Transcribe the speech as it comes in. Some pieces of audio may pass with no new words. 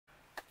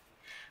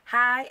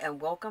Hi and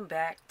welcome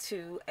back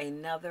to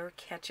another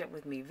catch up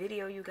with me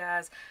video, you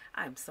guys.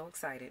 I'm so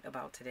excited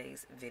about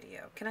today's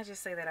video. Can I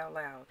just say that out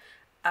loud?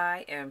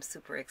 I am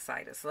super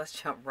excited. So let's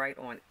jump right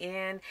on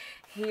in.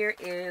 Here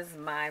is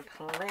my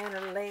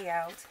planner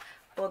layout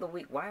for the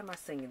week. Why am I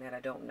singing that? I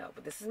don't know.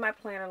 But this is my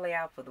planner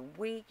layout for the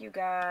week, you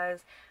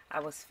guys. I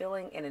was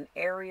feeling in an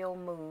Ariel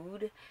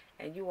mood.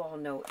 And you all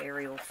know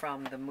Ariel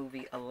from the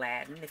movie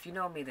Aladdin. If you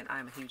know me, then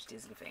I'm a huge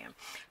Disney fan.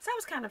 So I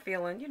was kind of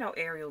feeling,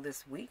 Ariel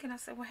this week. And I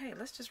said, well, hey,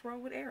 let's just roll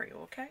with Ariel,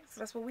 okay? So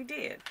that's what we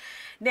did.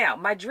 Now,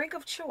 my drink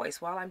of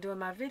choice while I'm doing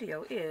my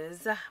video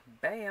is,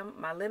 bam,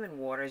 my lemon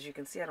water. As you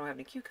can see, I don't have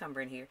any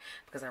cucumber in here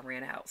because I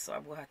ran out. So I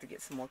will have to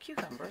get some more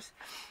cucumbers.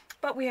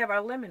 But we have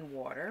our lemon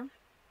water.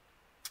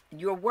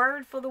 Your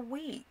word for the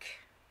week.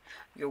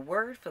 Your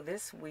word for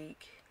this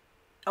week.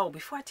 Oh,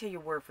 before I tell you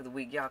a word for the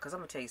week, y'all, because I'm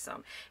going to tell you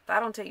something. If I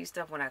don't tell you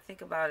stuff when I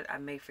think about it, I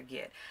may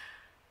forget.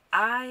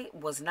 I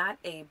was not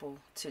able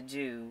to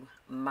do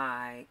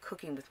my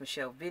Cooking with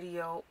Michelle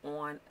video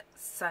on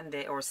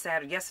Sunday or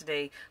Saturday,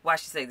 yesterday, well, I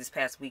should say this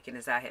past weekend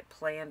as I had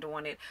planned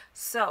on it.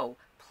 So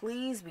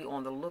please be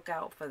on the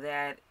lookout for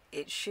that.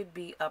 It should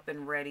be up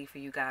and ready for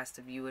you guys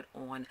to view it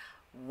on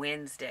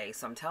Wednesday.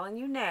 So I'm telling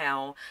you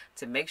now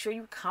to make sure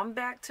you come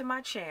back to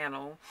my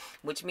channel,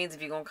 which means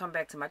if you're going to come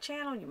back to my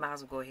channel, you might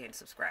as well go ahead and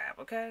subscribe,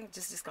 okay?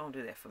 Just going to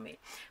do that for me.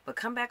 But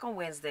come back on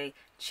Wednesday,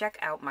 check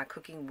out my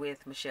Cooking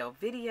with Michelle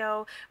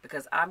video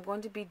because I'm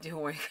going to be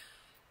doing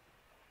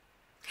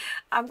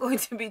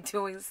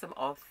some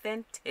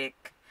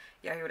authentic,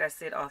 y'all hear what I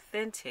said,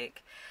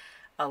 authentic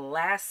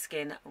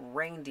Alaskan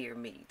reindeer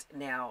meat.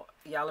 Now,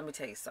 y'all, let me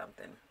tell you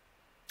something.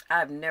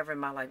 I've never in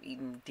my life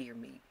eaten deer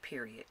meat,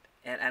 period.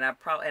 And I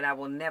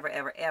will never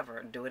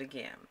ever do it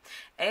again.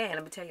 And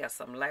let me tell y'all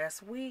something.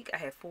 Last week I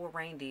had four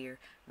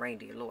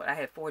Lord, I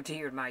had 4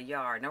 deer in my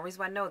yard. Now the reason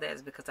why I know that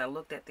is because I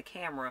looked at the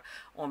camera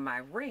on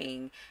my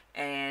ring,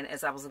 and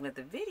as I was looking at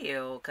the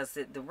video, because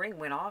the ring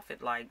went off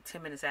at like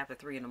 10 minutes after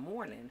 3 in the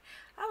morning,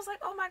 I was like,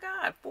 oh my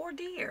God, 4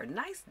 deer,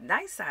 nice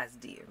sized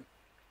deer.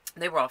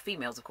 They were all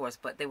females, of course,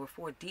 but they were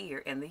 4 deer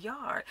in the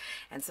yard.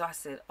 And so I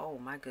said, oh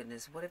my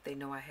goodness, what if they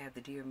know I have the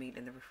deer meat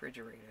in the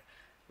refrigerator?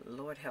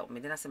 Lord help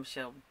me. Then I said,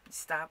 Michelle,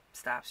 stop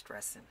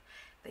stressing.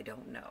 They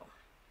don't know.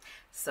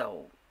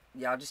 So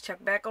y'all just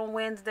check back on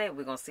Wednesday.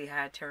 We're going to see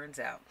how it turns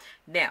out.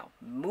 Now,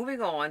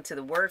 moving on to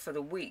the word for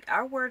the week.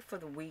 Our word for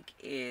the week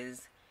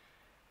is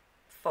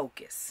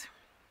focus.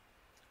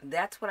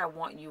 That's what I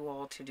want you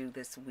all to do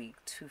this week,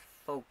 to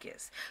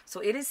focus. So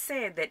it is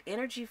said that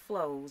energy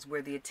flows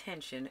where the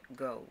attention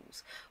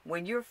goes.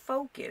 When you're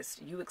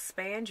focused, you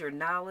expand your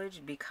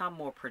knowledge, become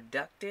more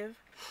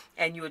productive,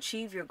 and you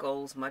achieve your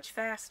goals much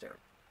faster.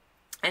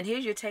 And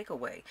here's your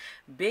takeaway.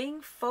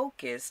 Being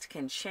focused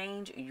can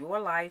change your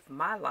life,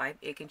 my life.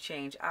 It can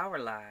change our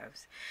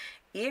lives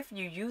if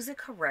you use it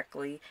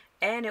correctly,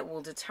 and it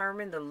will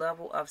determine the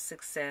level of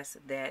success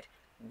that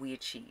we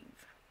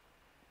achieve.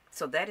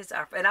 So that is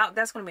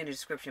that's going to be in the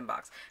description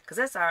box, because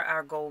that's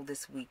our goal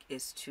this week,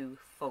 is to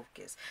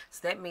focus.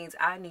 So that means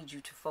I need you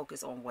to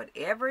focus on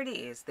whatever it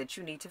is that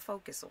you need to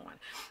focus on.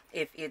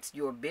 If it's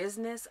your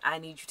business, I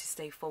need you to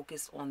stay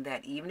focused on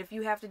that. Even if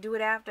you have to do it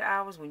after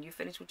hours, when you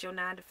finish with your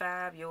 9 to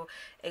 5, your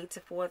 8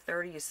 to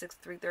 4:30, your 6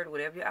 to 3:30,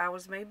 whatever your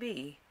hours may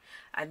be,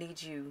 I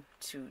need you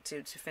to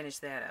finish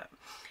that up.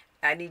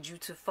 I need you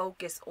to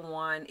focus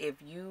on,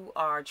 if you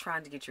are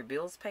trying to get your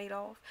bills paid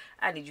off,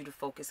 I need you to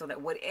focus on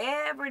that.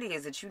 Whatever it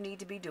is that you need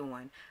to be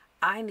doing,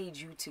 I need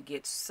you to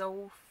get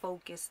so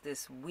focused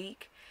this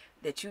week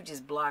that you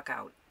just block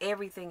out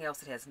everything else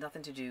that has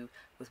nothing to do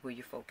with where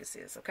your focus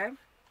is, okay?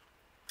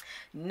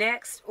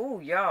 Next, oh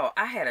y'all,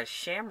 I had a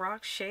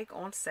shamrock shake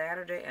on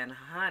Saturday, and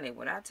honey,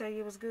 when I tell you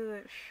it was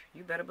good,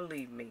 you better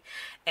believe me.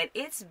 And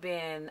it's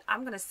been,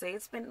 I'm going to say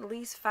it's been at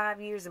least 5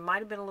 years. It might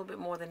have been a little bit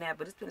more than that,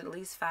 but it's been at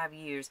least 5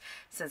 years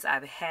since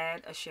I've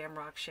had a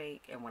shamrock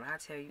shake. And when I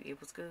tell you it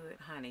was good,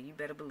 honey, you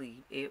better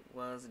believe it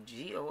was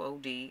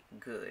G-O-O-D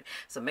good.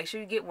 So make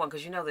sure you get one,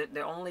 because you know that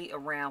they're only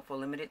around for a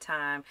limited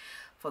time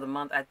for the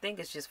month. I think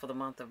it's just for the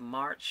month of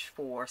March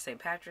for St.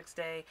 Patrick's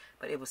Day,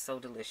 but it was so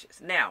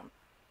delicious. Now,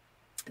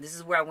 this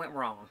is where I went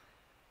wrong.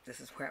 I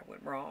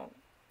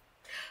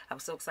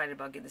was so excited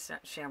about getting the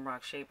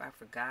shamrock shake, I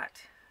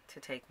forgot to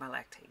take my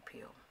lactate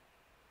pill.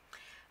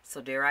 So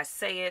dare I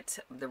say it,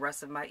 the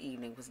rest of my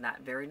evening was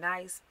not very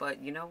nice,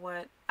 but you know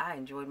what? I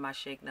enjoyed my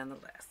shake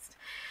nonetheless.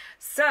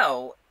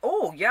 So,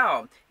 oh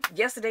y'all,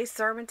 yesterday's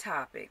sermon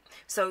topic.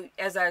 So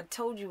as I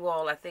told you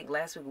all, I think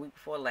last week, week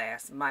before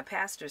last, my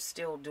pastor's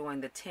still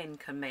doing the 10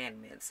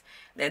 Commandments.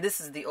 And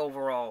this is the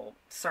overall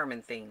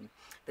sermon theme.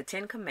 The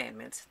 10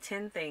 Commandments,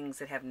 10 things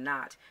that have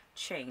not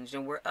changed.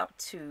 And we're up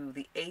to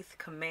the 8th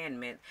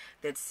commandment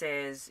that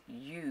says,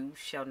 you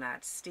shall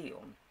not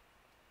steal.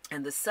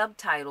 And the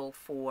subtitle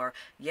for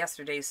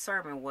yesterday's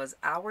sermon was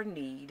Our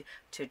Need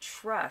to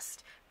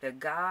Trust that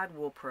God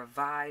Will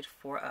Provide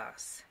for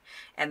Us.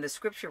 And the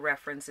scripture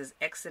reference is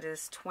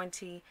Exodus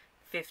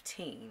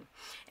 20:15.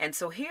 And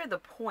so here are the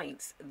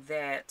points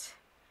that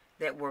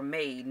that were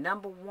made.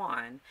 Number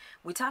one,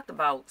 we talked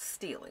about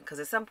stealing, because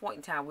at some point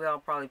in time we all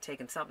probably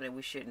taken something that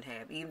we shouldn't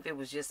have, even if it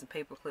was just some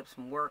paper clips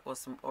from work or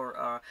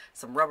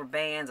some rubber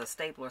bands, a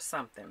staple or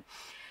something.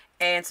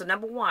 And so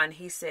number one,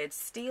 he said,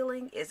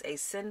 stealing is a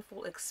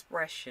sinful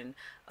expression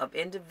of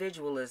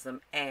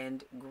individualism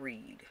and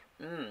greed.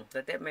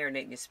 Let that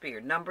marinate in your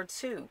spirit. Number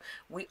two,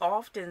 we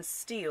often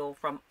steal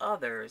from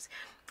others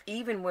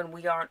even when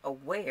we aren't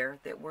aware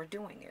that we're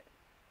doing it.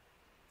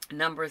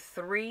 Number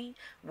three,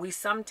 we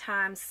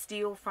sometimes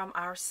steal from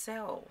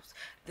ourselves.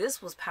 This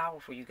was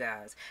powerful, you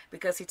guys,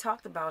 because he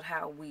talked about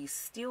how we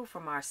steal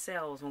from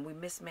ourselves when we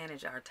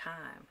mismanage our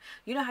time.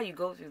 You know how you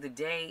go through the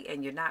day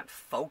and you're not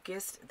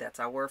focused? That's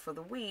our word for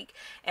the week.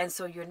 And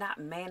so you're not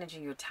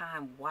managing your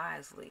time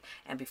wisely.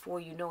 And before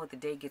you know it, the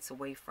day gets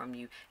away from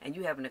you and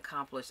you haven't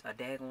accomplished a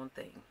daggone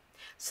thing.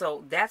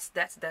 So that's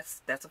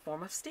a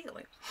form of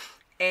stealing.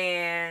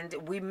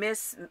 And we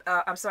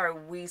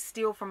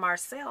steal from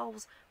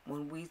ourselves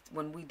when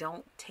we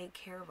don't take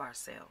care of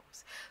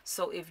ourselves.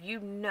 So if you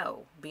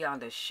know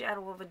beyond a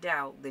shadow of a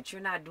doubt that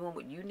you're not doing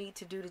what you need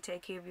to do to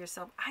take care of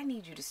yourself, I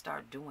need you to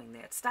start doing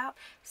that. Stop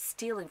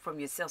stealing from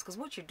yourselves, because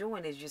what you're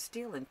doing is you're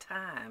stealing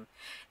time.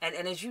 And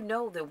as you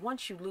know, that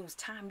once you lose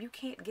time, you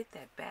can't get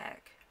that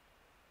back.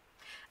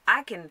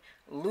 I can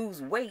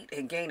lose weight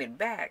and gain it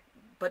back.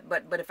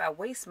 But if I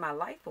waste my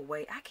life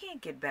away, I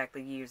can't get back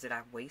the years that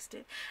I've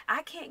wasted.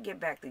 I can't get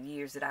back the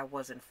years that I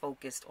wasn't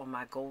focused on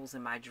my goals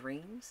and my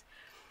dreams.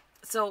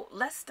 So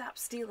let's stop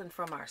stealing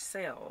from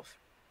ourselves.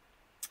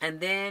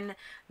 And then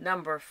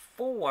number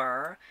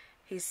four,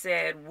 he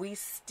said, we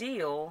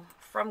steal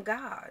from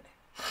God.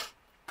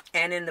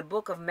 And in the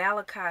book of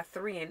Malachi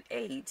 3 and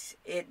 8,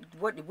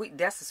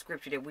 that's a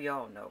scripture that we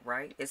all know,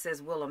 right? It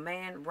says, will a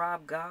man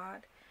rob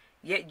God?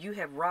 Yet you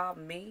have robbed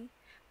me.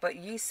 But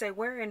ye say,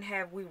 wherein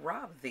have we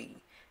robbed thee?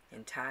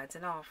 In tithes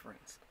and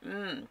offerings.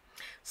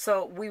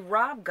 So we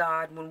rob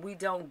God when we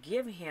don't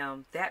give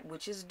him that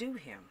which is due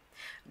him.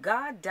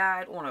 God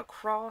died on a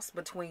cross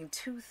between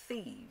two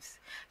thieves.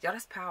 Y'all,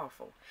 that's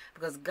powerful.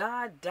 Because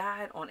God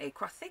died on a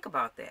cross. Think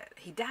about that.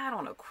 He died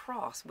on a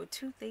cross with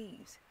two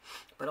thieves.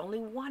 But only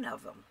one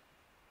of them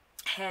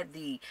had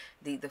the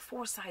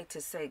foresight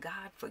to say,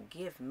 God,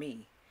 forgive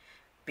me.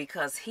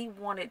 Because he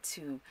wanted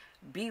to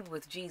be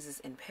with Jesus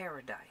in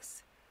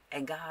paradise.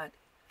 And God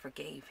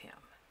forgave him.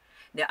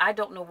 Now, I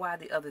don't know why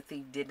the other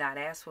thief did not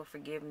ask for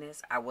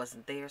forgiveness. I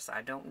wasn't there, so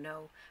I don't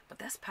know. But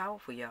that's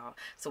powerful, y'all.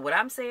 So what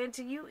I'm saying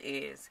to you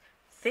is,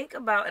 think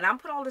about, and I'm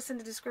put all this in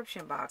the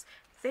description box,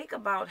 think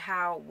about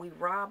how we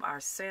rob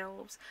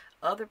ourselves,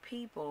 other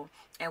people,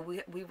 and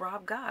we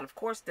rob God. Of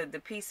course, the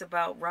piece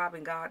about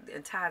robbing God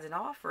in tithes and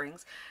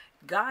offerings,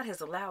 God has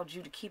allowed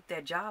you to keep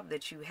that job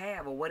that you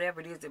have, or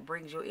whatever it is that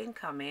brings your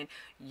income in.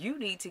 You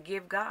need to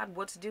give God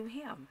what's due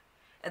him.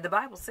 And the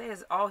Bible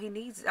says all he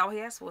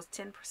asked for was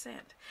 10%.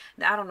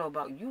 Now, I don't know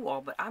about you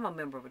all, but I'm a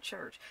member of a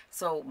church.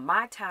 So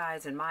my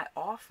tithes and my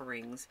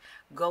offerings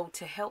go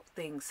to help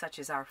things such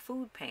as our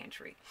food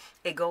pantry.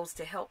 It goes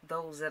to help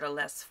those that are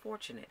less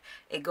fortunate.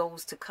 It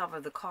goes to cover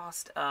the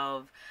cost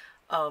of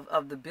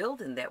the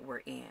building that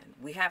we're in.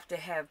 We have to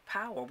have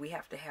power. We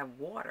have to have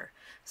water.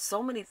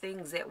 So many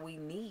things that we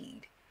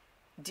need.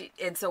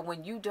 And so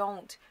when you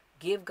don't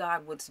give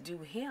God what's due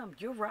him,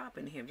 you're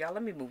robbing him. Y'all,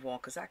 let me move on,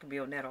 because I could be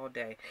on that all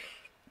day.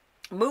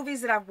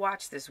 Movies that I've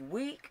watched this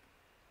week,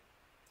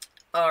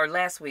 or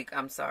last week,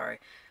 I'm sorry.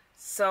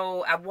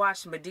 So I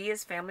watched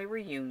Medea's Family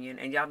Reunion,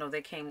 and y'all know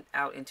they came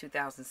out in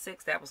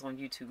 2006. That was on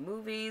YouTube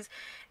Movies.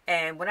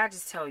 And when I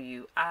just tell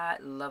you, I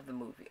love the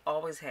movie.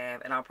 Always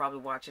have, and I'll probably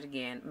watch it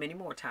again many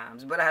more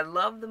times. But I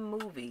love the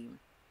movie.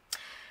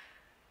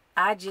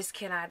 I just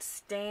cannot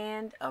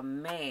stand a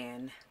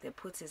man that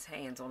puts his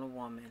hands on a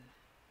woman.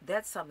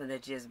 That's something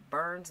that just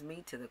burns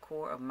me to the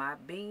core of my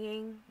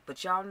being.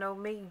 But y'all know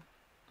me.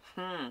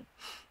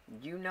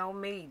 You know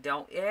me.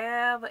 Don't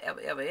ever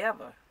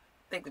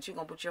think that you're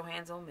going to put your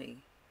hands on me.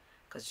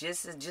 Because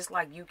just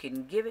like you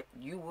can give it,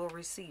 you will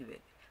receive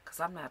it. Because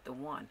I'm not the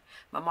one.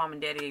 My mom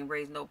and daddy ain't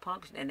raised no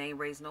punks, and they ain't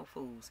raised no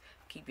fools.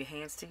 Keep your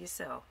hands to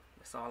yourself.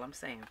 That's all I'm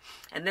saying.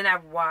 And then I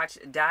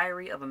watched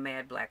Diary of a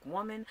Mad Black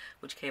Woman,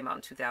 which came out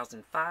in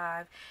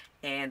 2005.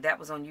 And that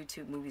was on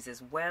YouTube Movies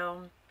as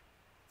well.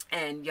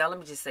 And y'all, let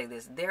me just say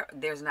this.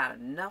 There's not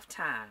enough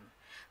time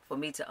for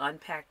me to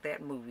unpack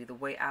that movie the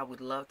way I would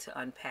love to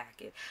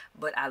unpack it.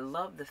 But I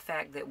love the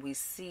fact that we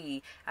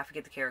see, I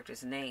forget the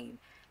character's name,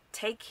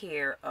 take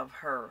care of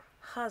her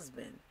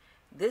husband.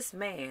 This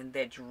man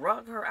that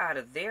drug her out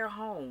of their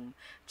home,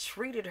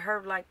 treated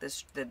her like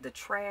the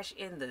trash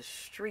in the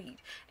street.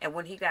 And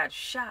when he got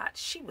shot,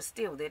 she was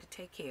still there to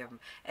take care of him.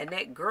 And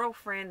that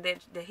girlfriend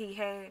that he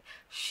had,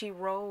 she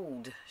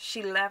rolled.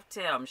 She left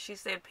him. She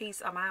said,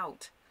 peace, I'm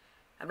out.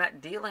 I'm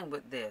not dealing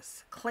with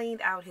this. Cleaned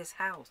out his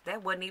house.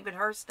 That wasn't even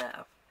her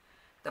stuff.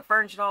 The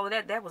furniture and all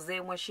of that was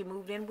there when she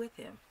moved in with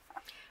him.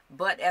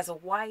 But as a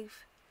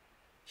wife,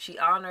 She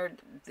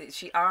honored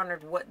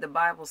what the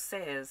Bible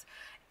says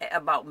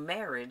about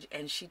marriage,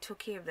 and she took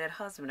care of that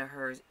husband of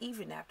hers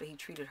even after he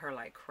treated her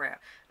like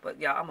crap. But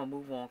y'all, I'm gonna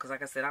move on because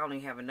like I said, I don't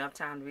even have enough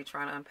time to be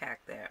trying to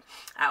unpack that.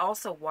 I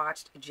also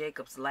watched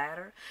Jacob's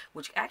Ladder,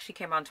 which actually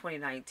came out in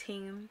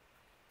 2019.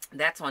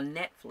 That's on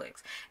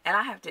Netflix, and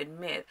I have to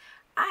admit,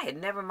 I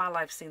had never in my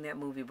life seen that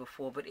movie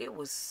before, but it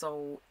was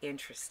so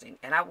interesting.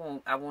 And I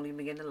won't even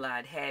begin to lie.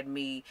 It had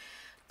me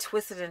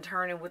twisted and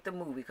turning with the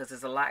movie because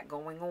there's a lot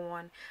going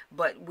on.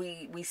 But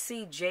we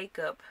see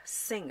Jacob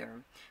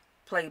Singer,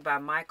 played by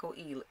Michael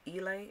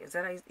Ealy. Is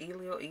that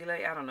Ealy or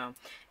Ealy? I don't know.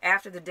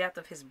 After the death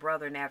of his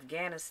brother in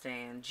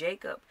Afghanistan,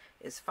 Jacob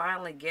is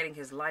finally getting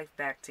his life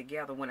back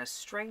together when a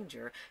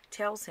stranger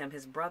tells him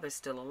his brother's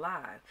still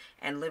alive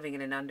and living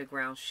in an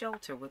underground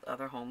shelter with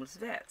other homeless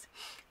vets.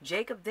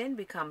 Jacob then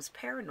becomes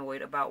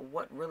paranoid about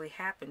what really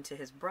happened to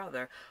his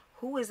brother,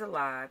 who is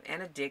alive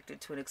and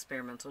addicted to an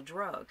experimental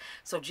drug.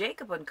 So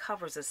Jacob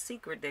uncovers a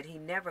secret that he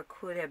never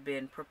could have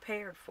been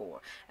prepared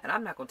for. And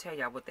I'm not going to tell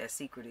y'all what that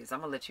secret is.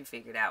 I'm going to let you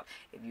figure it out.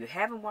 If you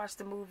haven't watched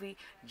the movie,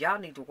 y'all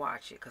need to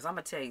watch it, because I'm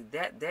going to tell you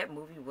that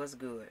movie was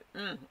good.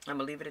 I'm going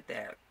to leave it at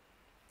that.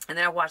 And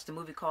then I watched a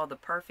movie called The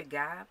Perfect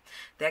Guy.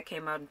 That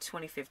came out in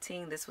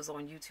 2015. This was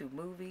on YouTube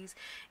Movies.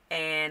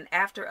 And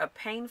after a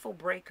painful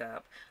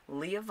breakup,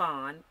 Leah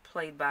Vaughn,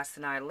 played by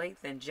Sanaa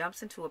Lathan,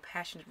 jumps into a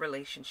passionate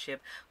relationship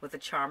with a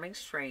charming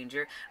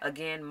stranger.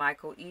 Again,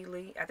 Michael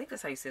Ealy, I think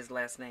that's how you say his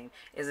last name,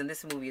 is in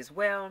this movie as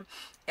well.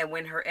 And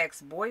when her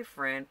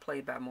ex-boyfriend,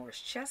 played by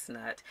Morris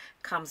Chestnut,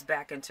 comes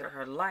back into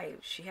her life,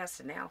 she has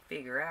to now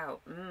figure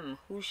out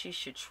who she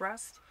should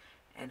trust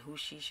and who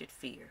she should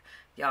fear.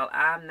 Y'all,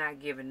 I'm not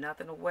giving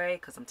nothing away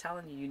because I'm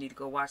telling you, you need to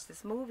go watch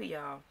this movie,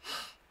 y'all.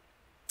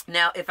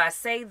 Now, if I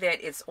say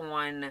that it's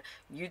on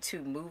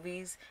YouTube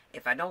Movies,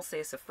 if I don't say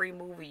it's a free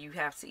movie, you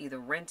have to either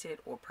rent it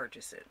or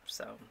purchase it.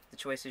 So the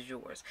choice is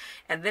yours.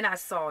 And then I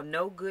saw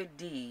No Good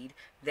Deed.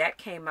 That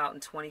came out in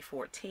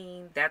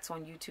 2014. That's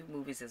on YouTube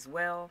Movies as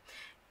well.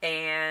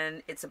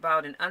 And it's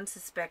about an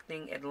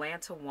unsuspecting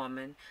Atlanta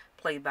woman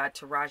played by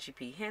Taraji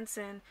P.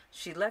 Henson.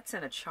 She lets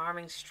in a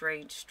charming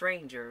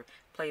stranger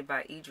played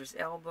by Idris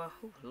Elba.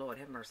 Oh, Lord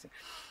have mercy.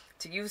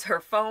 To use her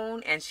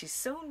phone, and she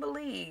soon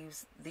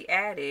believes the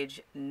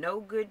adage, no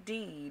good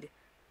deed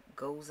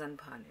goes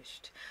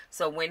unpunished.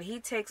 So when he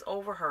takes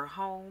over her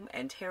home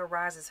and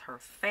terrorizes her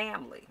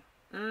family,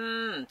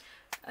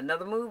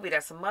 another movie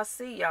that's a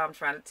must-see, y'all. I'm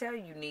trying to tell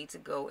you, you need to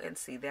go and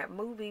see that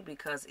movie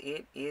because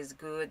it is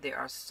good. There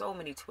are so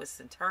many twists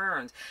and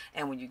turns,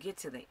 and when you get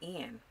to the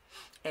end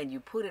and you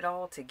put it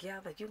all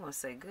together, you're going to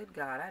say, good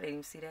God, I didn't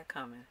even see that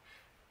coming.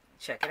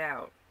 Check it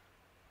out.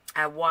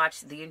 I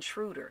watched The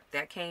Intruder.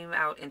 That came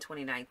out in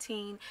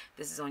 2019.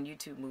 This is on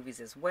YouTube Movies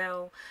as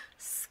well.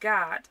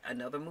 Scott,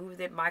 another movie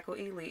that Michael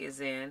Ealy is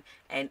in,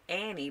 and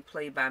Annie,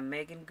 played by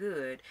Megan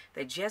Good,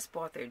 they just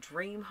bought their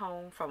dream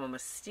home from a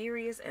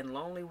mysterious and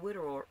lonely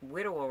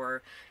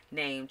widower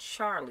named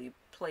Charlie,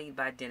 played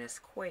by Dennis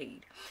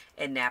Quaid,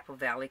 in Napa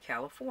Valley,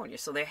 California.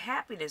 So their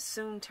happiness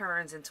soon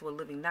turns into a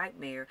living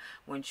nightmare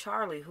when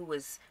Charlie, who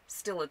is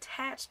still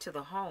attached to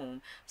the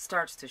home,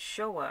 starts to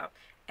show up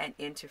and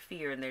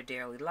interfere in their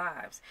daily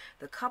lives.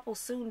 The couple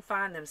soon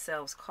find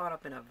themselves caught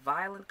up in a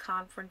violent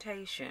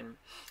confrontation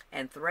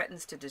and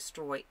threatens to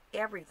destroy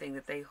everything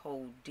that they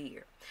hold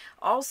dear.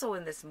 Also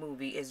in this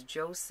movie is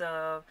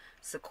Joseph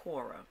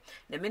Sikora.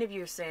 Now, many of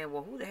you are saying,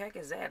 well, who the heck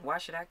is that? Why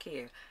should I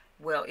care?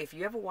 Well, if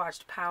you ever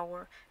watched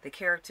Power, the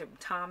character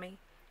Tommy,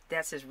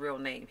 that's his real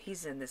name.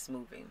 He's in this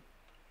movie.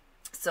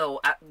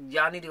 So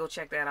y'all need to go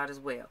check that out as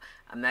well.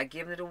 I'm not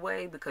giving it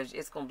away because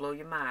it's going to blow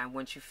your mind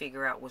once you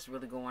figure out what's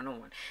really going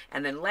on.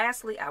 And then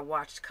lastly, I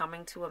watched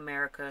Coming to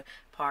America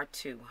Part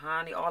 2.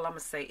 Honey, all I'm going to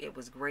say, it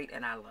was great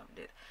and I loved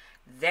it.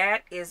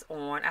 That is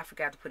on, I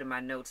forgot to put in my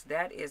notes,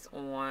 that is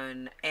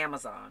on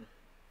Amazon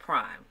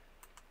Prime.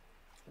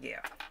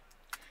 Yeah.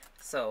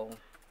 So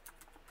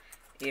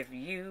if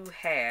you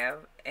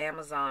have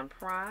Amazon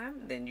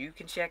Prime, then you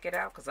can check it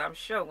out because I'm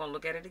sure going to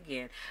look at it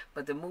again.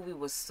 But the movie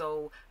was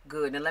so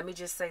good. And let me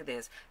just say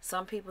this.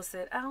 Some people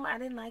said, oh, I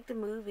didn't like the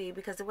movie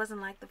because it wasn't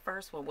like the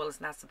first one. Well,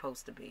 it's not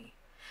supposed to be.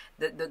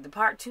 The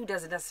part 2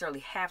 doesn't necessarily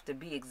have to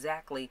be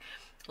exactly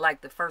like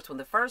the first one.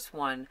 The first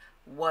one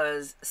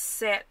was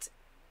set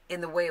in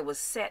the way it was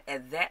set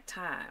at that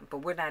time, but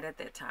we're not at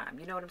that time.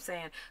 You know what I'm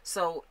saying?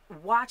 So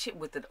watch it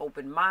with an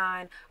open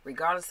mind,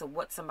 regardless of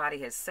what somebody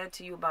has said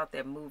to you about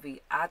that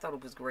movie. I thought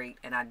it was great,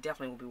 and I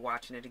definitely will be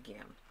watching it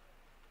again.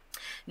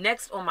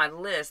 Next on my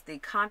list, the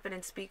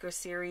Confident Speaker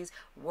Series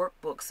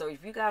workbook. So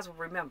if you guys will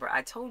remember,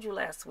 I told you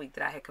last week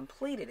that I had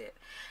completed it,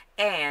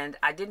 and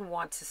I didn't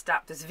want to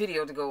stop this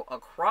video to go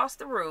across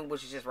the room,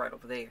 which is just right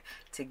over there,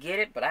 to get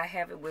it, but I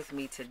have it with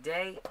me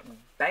today.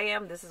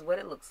 Bam, this is what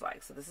it looks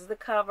like. So this is the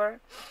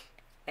cover,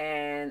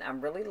 and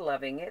I'm really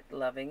loving it,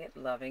 loving it,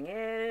 loving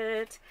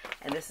it.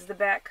 And this is the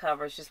back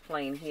cover. It's just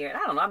plain here. And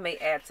I don't know, I may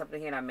add something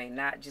here and I may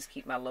not. Just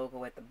keep my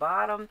logo at the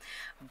bottom.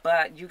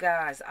 But you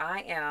guys,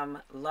 I am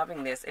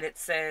loving this. And it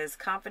says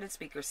Confident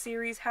Speaker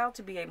Series, How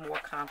to Be a More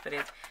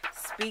Confident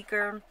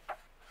Speaker.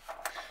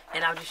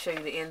 And I'll just show you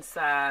the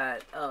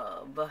inside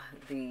of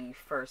the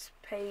first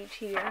page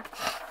here.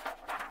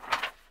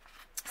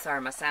 Sorry,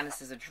 my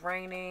sinuses are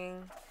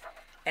draining.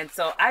 And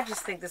so I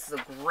just think this is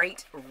a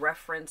great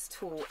reference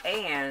tool.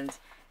 And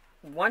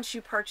once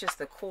you purchase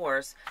the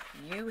course,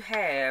 you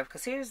have,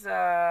 because here's,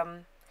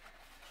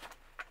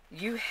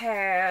 you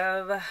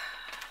have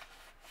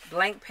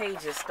blank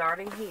pages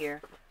starting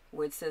here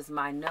where it says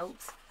my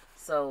notes.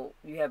 So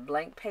you have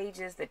blank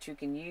pages that you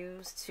can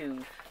use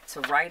to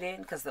write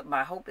in, because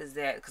my hope is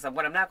that, because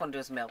what I'm not going to do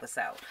is mail this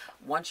out.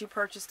 Once you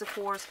purchase the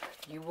course,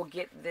 you will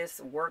get this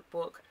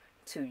workbook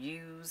to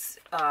use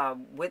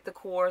with the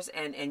course,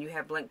 and you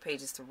have blank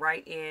pages to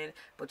write in,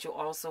 but you'll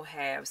also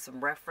have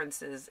some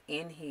references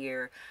in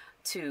here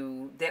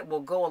that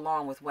will go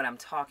along with what I'm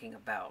talking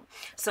about.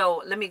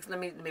 So let me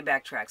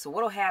backtrack. So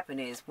what will happen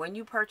is, when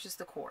you purchase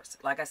the course,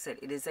 like I said,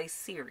 it is a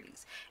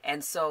series,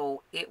 and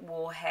so it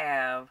will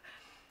have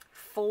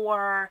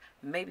 4,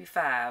 maybe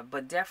 5,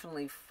 but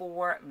definitely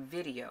 4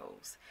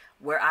 videos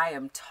where I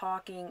am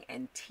talking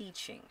and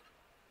teaching.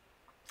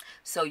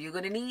 So you're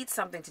going to need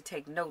something to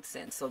take notes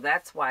in. So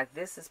that's why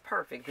this is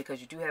perfect,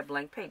 because you do have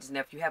blank pages.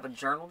 Now, if you have a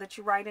journal that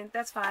you write in,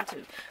 that's fine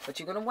too. But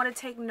you're going to want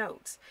to take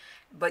notes.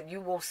 But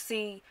you will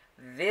see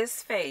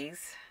this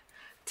face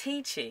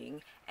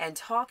teaching and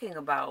talking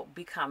about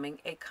becoming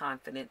a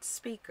confident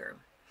speaker.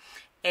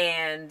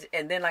 And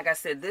then, like I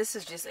said, this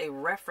is just a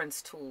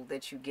reference tool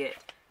that you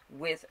get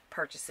with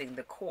purchasing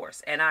the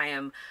course. And I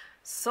am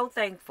so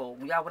thankful,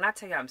 y'all. When I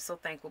tell you I'm so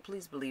thankful,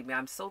 please believe me,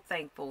 I'm so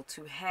thankful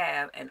to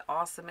have an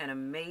awesome and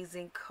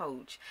amazing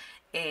coach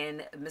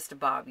in Mr.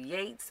 Bob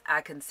Yates.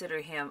 I consider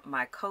him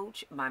my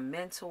coach, my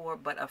mentor,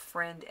 but a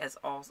friend as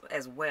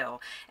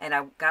well. And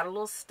I got a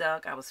little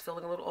stuck. I was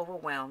feeling a little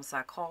overwhelmed, so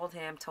I called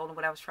him, told him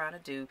what I was trying to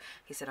do.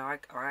 He said, all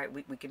right,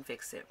 we can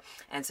fix it.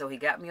 And so he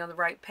got me on the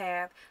right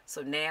path.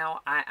 So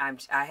now I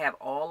have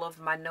all of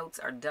my notes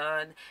are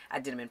done. I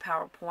did them in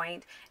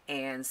PowerPoint,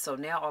 and so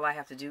now all I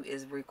have to do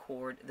is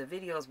record the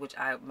videos, which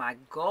my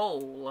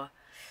goal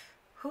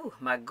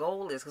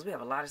is, because we have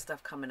a lot of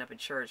stuff coming up at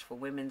church for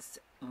Women's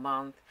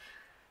Month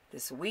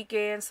this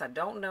weekend, so I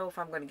don't know if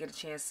I'm going to get a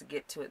chance to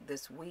get to it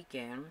this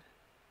weekend,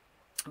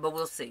 but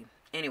we'll see.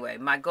 Anyway,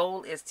 my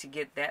goal is to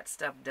get that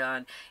stuff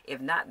done. If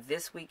not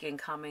this weekend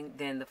coming,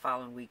 then the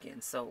following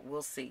weekend. So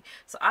we'll see.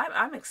 So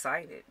I'm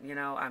excited. You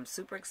know, I'm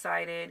super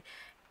excited.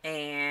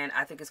 And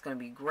I think it's going to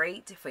be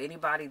great for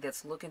anybody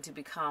that's looking to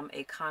become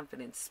a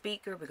confident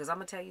speaker, because I'm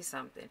going to tell you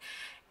something.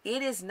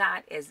 It is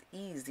not as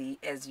easy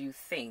as you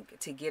think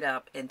to get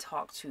up and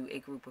talk to a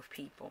group of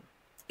people.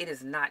 It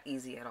is not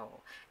easy at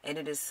all. And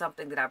it is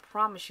something that I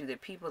promise you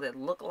that people that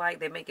look like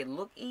they make it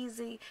look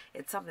easy,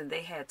 it's something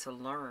they had to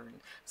learn.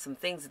 Some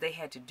things that they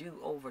had to do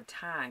over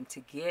time to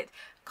get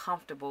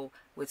comfortable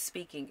with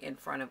speaking in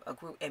front of a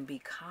group and be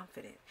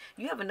confident.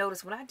 You ever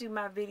notice when I do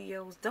my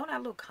videos, don't I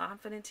look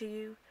confident to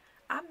you?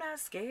 I'm not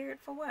scared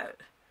for what?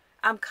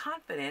 I'm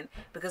confident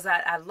because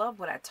I love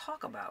what I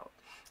talk about.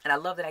 And I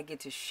love that I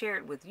get to share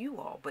it with you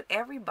all. But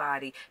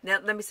everybody, now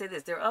let me say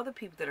this, there are other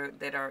people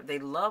that they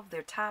love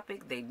their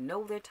topic, they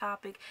know their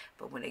topic,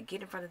 but when they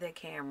get in front of their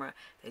camera,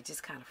 they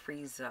just kind of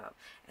freeze up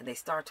and they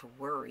start to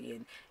worry,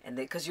 and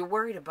because you're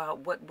worried about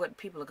what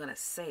people are going to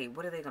say,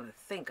 what are they going to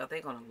think, are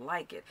they going to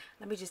like it?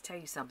 Let me just tell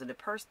you something,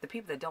 the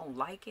people that don't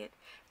like it,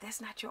 that's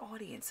not your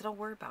audience, so don't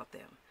worry about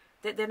them.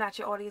 They're not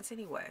your audience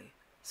anyway,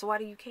 so why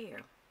do you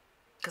care?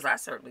 Because I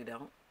certainly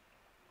don't.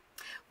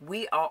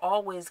 We are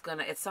always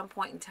gonna, at some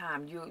point in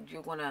time,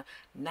 you're gonna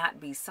not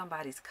be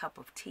somebody's cup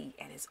of tea,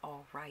 and it's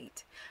all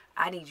right.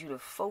 I need you to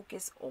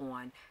focus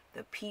on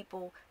the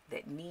people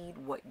that need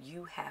what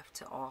you have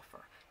to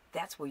offer.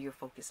 That's where your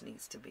focus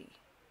needs to be.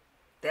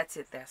 That's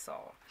it, that's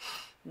all.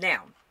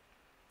 Now,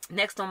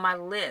 next on my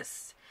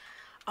list,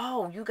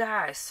 oh, you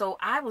guys, so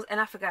I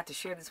forgot to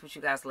share this with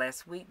you guys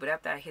last week, but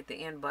after I hit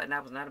the end button, I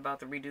was not about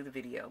to redo the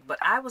video. But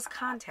I was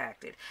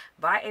contacted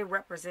by a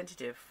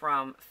representative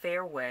from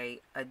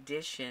Fairway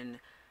Edition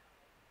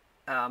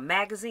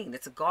magazine.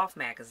 It's a golf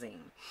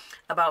magazine,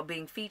 about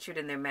being featured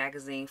in their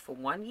magazine for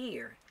 1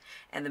 year.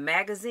 And the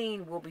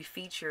magazine will be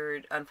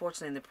featured,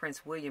 unfortunately, in the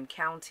Prince William,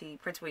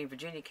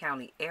 Virginia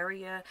County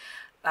area.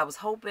 I was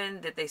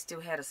hoping that they still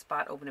had a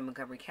spot open in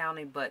Montgomery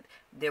County, but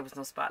there was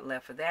no spot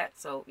left for that.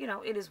 So, you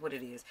know, it is what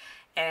it is.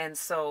 And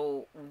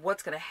so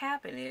what's going to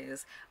happen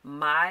is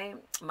my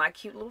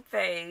cute little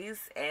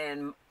face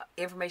and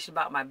information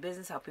about my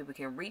business, how people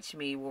can reach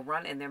me, will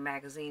run in their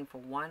magazine for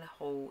 1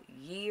 whole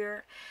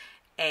year.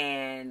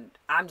 And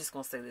I'm just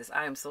going to say this.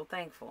 I am so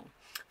thankful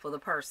for the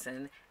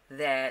person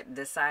that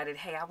decided,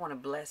 hey, I want to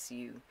bless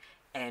you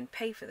and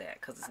pay for that,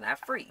 because it's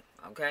not free.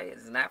 Okay,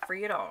 it's not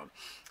free at all.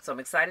 So I'm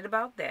excited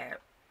about that.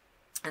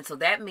 And so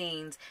that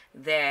means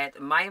that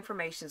my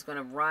information is going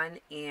to run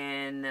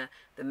in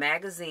the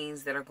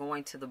magazines that are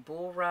going to the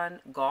Bull Run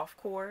Golf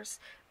Course,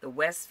 the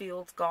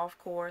Westfields Golf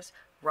Course,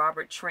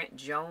 Robert Trent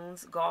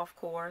Jones Golf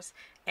Course,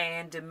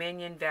 and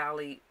Dominion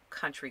Valley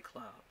Country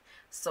Club.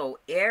 So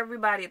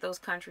everybody at those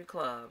country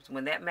clubs,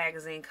 when that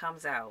magazine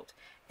comes out,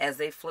 as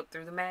they flip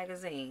through the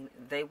magazine,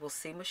 they will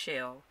see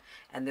Michelle,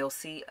 and they'll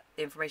see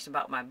information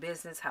about my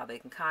business, how they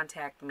can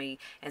contact me.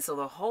 And so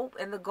the hope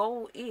and the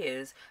goal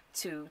is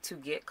to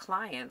get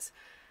clients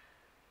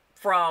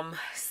from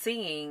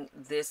seeing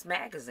this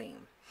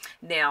magazine.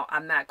 Now,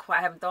 I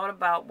haven't thought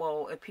about,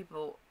 well, if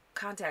people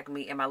contact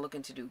me, am I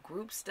looking to do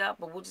group stuff?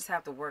 But we'll just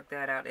have to work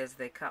that out as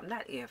they come.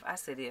 Not if. I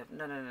said if.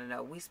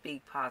 No. We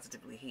speak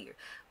positively here.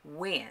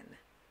 When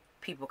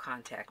people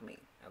contact me,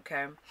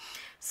 okay?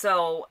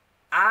 So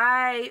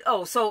I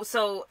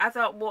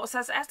thought, well, so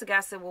I asked the guy, I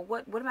said, well,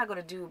 what am I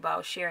going to do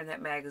about sharing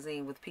that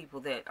magazine with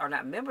people that are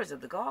not members of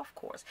the golf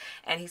course?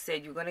 And he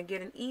said, you're going to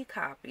get an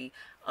e-copy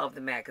of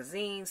the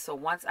magazine. So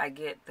once I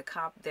get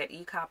that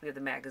e-copy of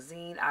the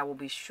magazine, I will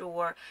be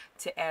sure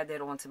to add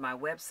that onto my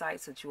website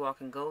so that you all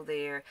can go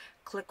there,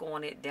 click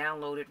on it,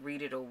 download it,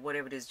 read it, or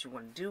whatever it is you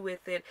want to do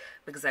with it,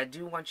 because I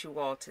do want you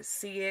all to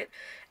see it.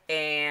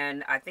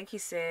 And I think he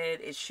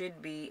said it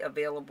should be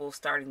available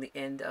starting the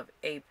end of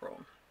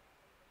April.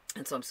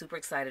 And so I'm super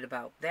excited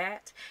about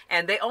that.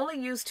 And they only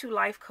use 2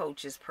 life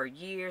coaches per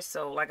year.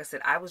 So like I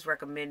said, I was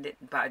recommended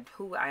by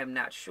who, I am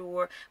not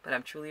sure, but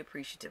I'm truly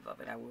appreciative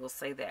of it. I will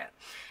say that.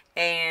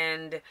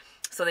 And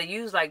so they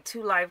use like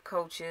 2 life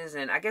coaches,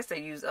 and I guess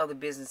they use other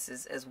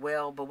businesses as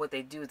well. But what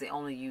they do is they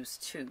only use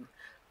 2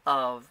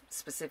 of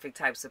specific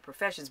types of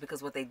professions,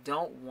 because what they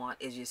don't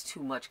want is just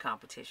too much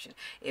competition.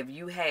 If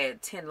you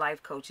had 10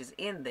 life coaches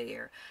in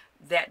there,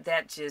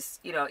 that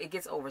just, it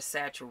gets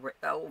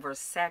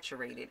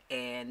oversaturated,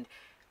 and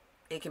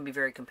it can be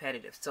very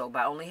competitive. So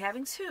by only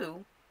having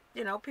 2,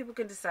 people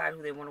can decide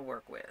who they want to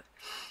work with.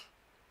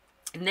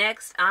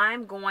 Next, I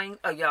am going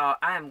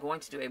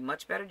to do a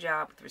much better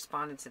job with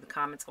responding to the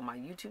comments on my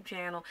YouTube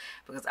channel,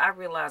 because I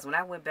realized when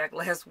I went back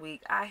last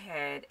week, I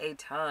had a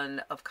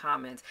ton of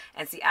comments.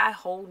 And see, I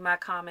hold my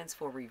comments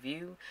for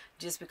review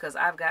just because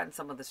I've gotten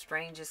some of the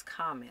strangest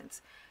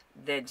comments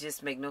that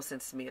just make no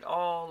sense to me at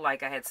all.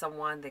 Like, I had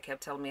someone that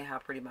kept telling me how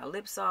pretty my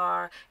lips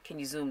are. Can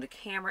you zoom the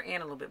camera in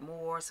a little bit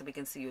more so we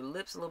can see your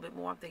lips a little bit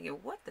more? I'm thinking,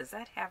 what does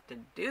that have to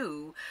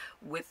do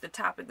with the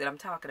topic that I'm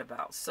talking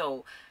about?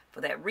 So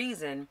for that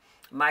reason,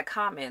 my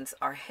comments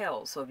are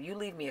held. So if you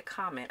leave me a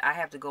comment, I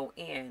have to go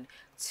in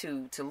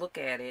to look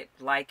at it,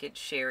 like it,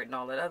 share it, and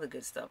all that other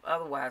good stuff.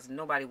 Otherwise,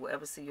 nobody will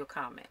ever see your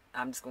comment.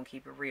 I'm just going to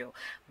keep it real.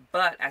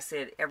 But I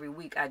said every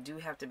week I do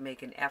have to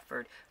make an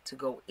effort to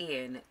go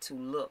in to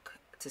look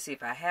to see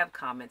if I have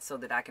comments so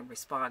that I can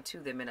respond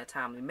to them in a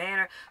timely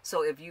manner.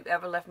 So if you've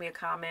ever left me a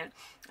comment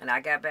and I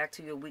got back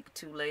to you a week or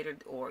 2 later,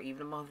 or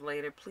even a month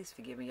later, please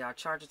forgive me, y'all.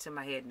 Charge it to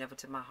my head, never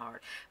to my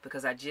heart,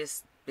 because I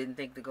just didn't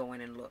think to go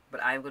in and look.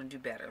 But I am going to do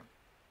better.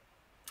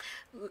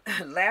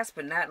 Last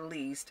but not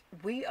least,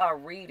 we are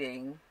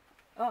reading,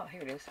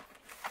 here it is.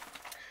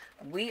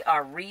 We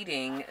are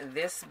reading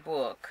this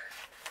book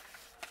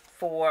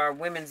for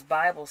women's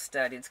Bible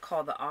study. It's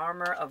called The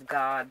Armor of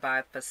God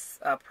by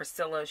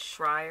Priscilla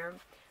Schreier.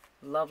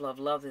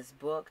 Love this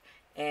book.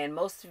 And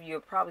most of you are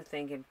probably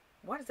thinking,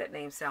 why does that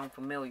name sound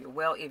familiar?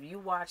 Well, if you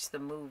watch the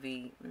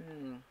movie,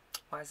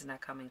 why is it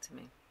not coming to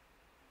me?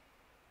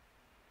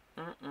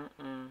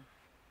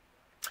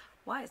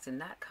 Why is it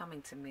not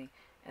coming to me?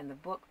 And the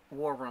book,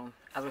 War Room.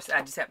 I just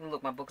happened to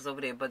look, my book is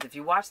over there. But if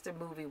you watch the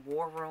movie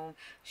War Room,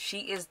 she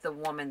is the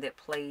woman that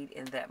played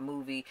in that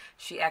movie.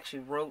 She actually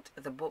wrote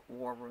the book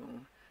War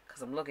Room,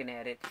 because I'm looking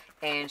at it.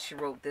 And she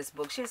wrote this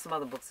book. She has some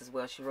other books as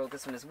well. She wrote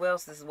this one as well.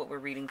 So this is what we're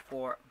reading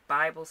for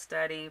Bible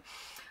study.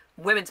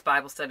 Women's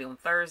Bible study on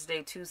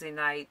Thursday. Tuesday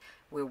night,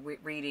 we're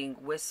reading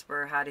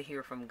Whisper, How to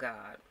Hear from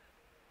God.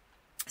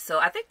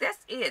 So I think that's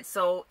it.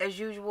 So as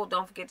usual,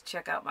 don't forget to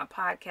check out my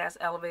podcast,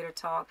 Elevator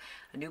Talk.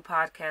 A new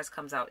podcast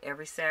comes out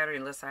every Saturday,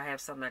 unless I have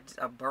something that's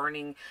a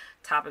burning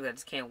topic that I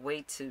just can't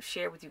wait to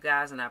share with you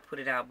guys, and I put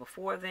it out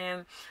before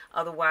then.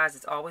 Otherwise,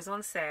 it's always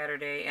on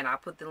Saturday, and I'll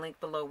put the link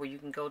below where you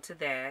can go to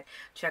that.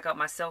 Check out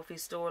my Selfie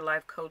Store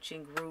life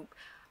coaching group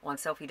on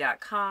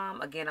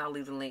selfie.com. Again, I'll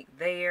leave the link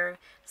there.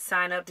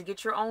 Sign up to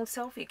get your own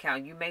selfie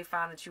account. You may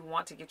find that you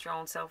want to get your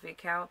own selfie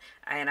account,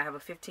 and I have a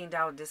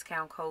 $15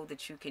 discount code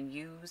that you can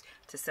use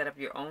to set up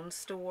your own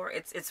store.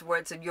 It's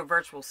your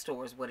virtual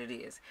store is what it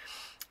is.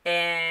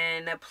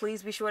 And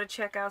please be sure to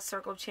check out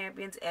Circle of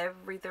Champions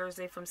every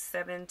Thursday from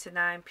 7 to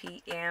 9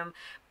 p.m.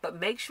 But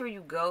make sure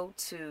you go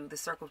to the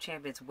Circle of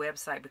Champions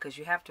website, because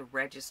you have to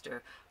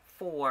register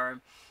for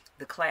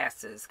the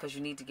classes, because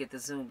you need to get the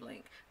Zoom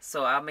link.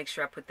 So I'll make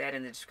sure I put that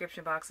in the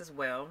description box as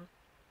well.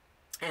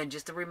 And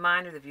just a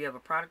reminder that if you have a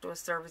product or a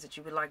service that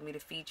you would like me to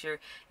feature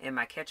in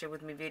my Catch Up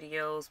With Me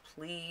videos,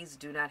 please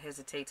do not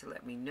hesitate to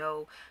let me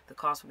know. The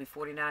cost will be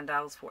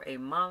 $49 for a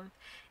month,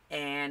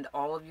 and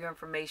all of your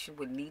information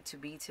would need to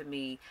be to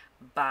me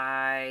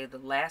by the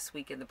last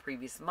week in the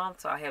previous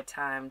month, so I have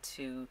time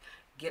to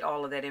get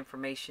all of that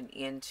information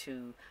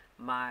into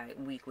my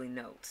weekly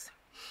notes.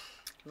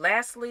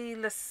 Lastly,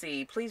 let's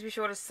see. Please be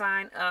sure to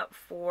sign up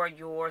for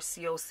your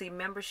COC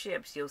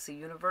membership, COC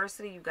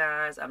University. You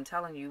guys, I'm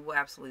telling you, you will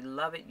absolutely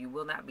love it. You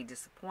will not be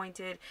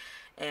disappointed.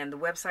 And the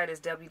website is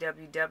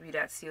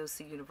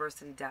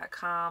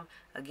www.cocuniversity.com.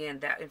 Again,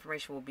 that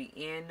information will be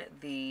in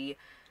the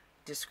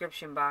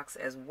description box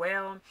as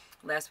well.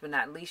 Last but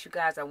not least, you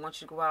guys, I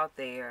want you to go out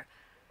there.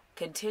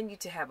 Continue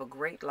to have a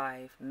great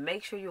life.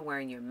 Make sure you're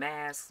wearing your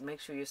masks. Make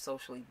sure you're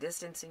socially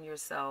distancing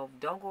yourself.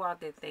 Don't go out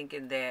there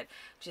thinking that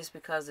just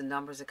because the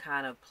numbers are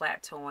kind of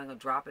plateauing or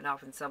dropping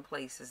off in some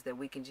places that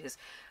we can just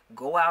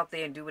go out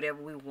there and do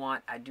whatever we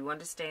want. I do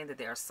understand that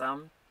there are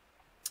some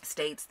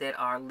states that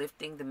are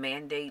lifting the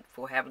mandate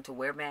for having to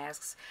wear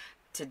masks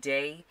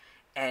today,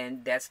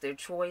 and that's their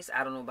choice.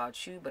 I don't know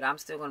about you, but I'm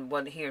still going to,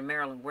 well, here in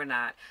Maryland, we're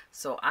not.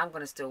 So I'm going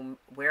to still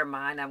wear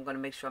mine. I'm going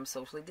to make sure I'm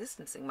socially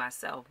distancing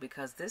myself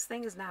because this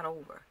thing is not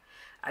over.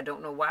 I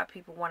don't know why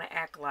people want to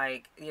act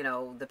like, you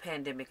know, the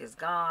pandemic is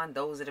gone.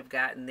 Those that have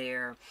gotten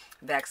their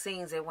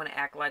vaccines, they want to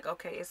act like,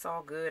 okay, it's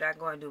all good. I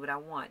go and do what I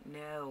want.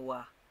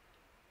 No.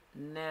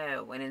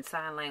 No. And in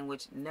sign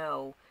language,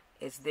 no,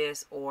 it's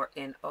this or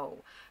N-O.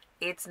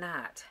 It's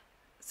not.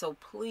 So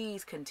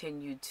please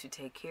continue to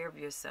take care of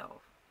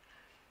yourself.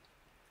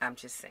 I'm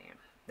just saying.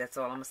 That's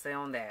all I'm going to say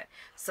on that.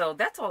 So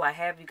that's all I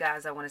have, you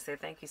guys. I want to say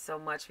thank you so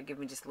much for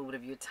giving me just a little bit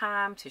of your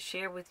time to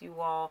share with you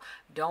all.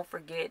 Don't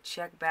forget,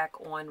 check back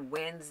on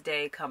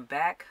Wednesday. Come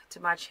back to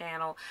my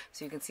channel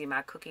so you can see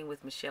my Cooking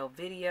with Michelle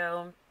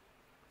video.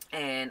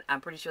 And I'm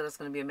pretty sure that's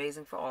going to be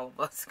amazing for all of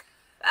us.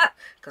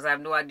 Because I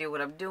have no idea what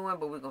I'm doing,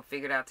 but we're going to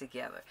figure it out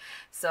together.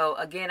 So,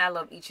 again, I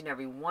love each and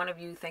every one of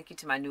you. Thank you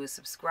to my newest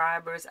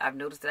subscribers. I've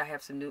noticed that I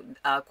have some new,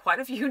 quite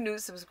a few new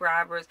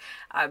subscribers.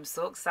 I'm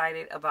so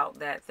excited about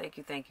that. Thank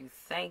you, thank you,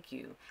 thank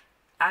you.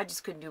 I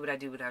just couldn't do what I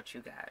do without you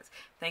guys.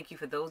 Thank you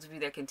for those of you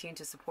that continue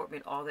to support me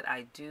in all that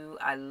I do.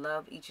 I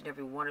love each and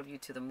every one of you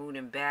to the moon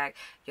and back.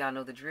 Y'all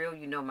know the drill.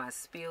 You know my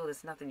spiel.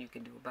 There's nothing you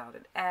can do about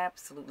it.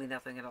 Absolutely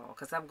nothing at all.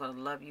 Because I'm going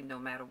to love you no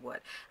matter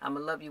what. I'm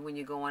going to love you when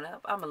you're going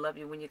up. I'm going to love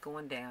you when you're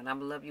going down. I'm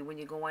going to love you when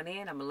you're going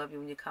in. I'm going to love you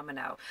when you're coming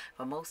out.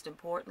 But most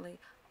importantly,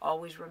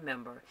 always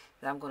remember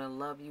that I'm going to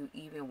love you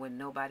even when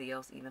nobody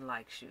else even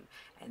likes you.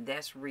 And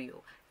that's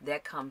real.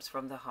 That comes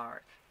from the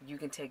heart. You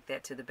can take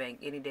that to the bank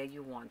any day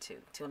you want to.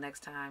 Till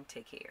next time,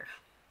 take care.